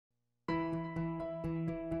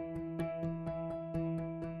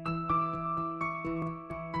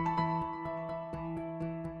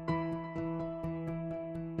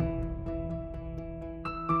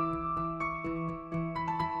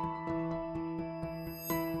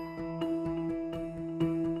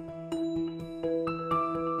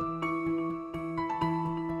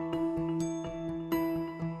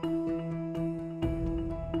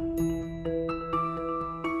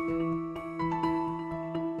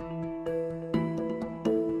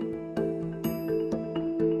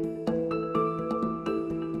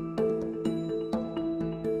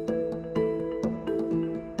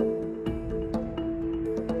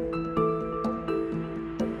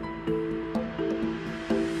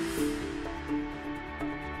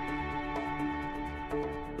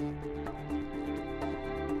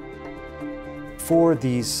For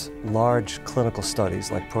these large clinical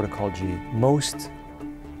studies like Protocol G, most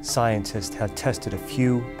scientists have tested a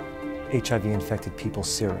few HIV-infected people's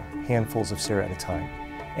sera, handfuls of sera at a time.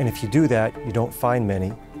 And if you do that, you don't find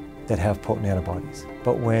many that have potent antibodies.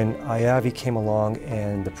 But when IAVI came along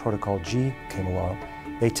and the Protocol G came along,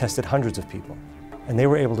 they tested hundreds of people. And they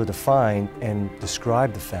were able to define and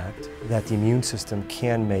describe the fact that the immune system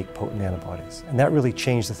can make potent antibodies. And that really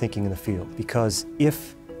changed the thinking in the field, because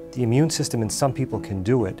if the immune system in some people can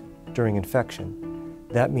do it during infection,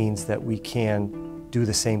 that means that we can do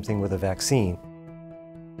the same thing with a vaccine.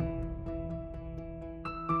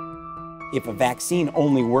 If a vaccine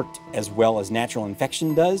only worked as well as natural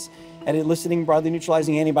infection does at eliciting broadly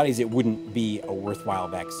neutralizing antibodies, it wouldn't be a worthwhile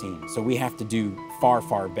vaccine. So we have to do far,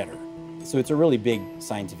 far better. So it's a really big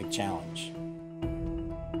scientific challenge.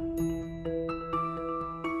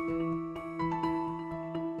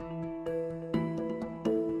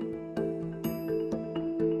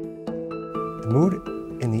 The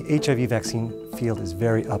mood in the HIV vaccine field is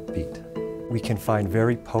very upbeat. We can find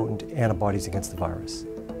very potent antibodies against the virus.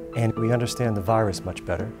 And we understand the virus much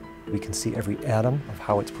better. We can see every atom of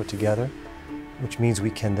how it's put together, which means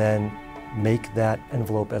we can then make that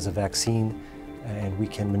envelope as a vaccine, and we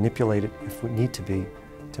can manipulate it if we need to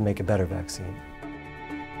make a better vaccine.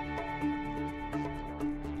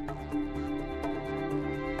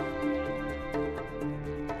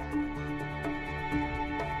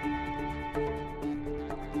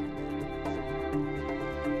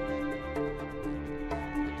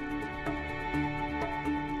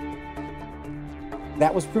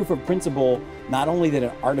 That was proof of principle, not only that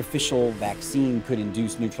an artificial vaccine could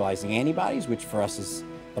induce neutralizing antibodies, which for us is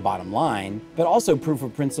the bottom line, but also proof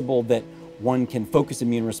of principle that one can focus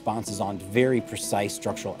immune responses on very precise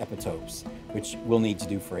structural epitopes, which we'll need to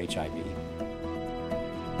do for HIV.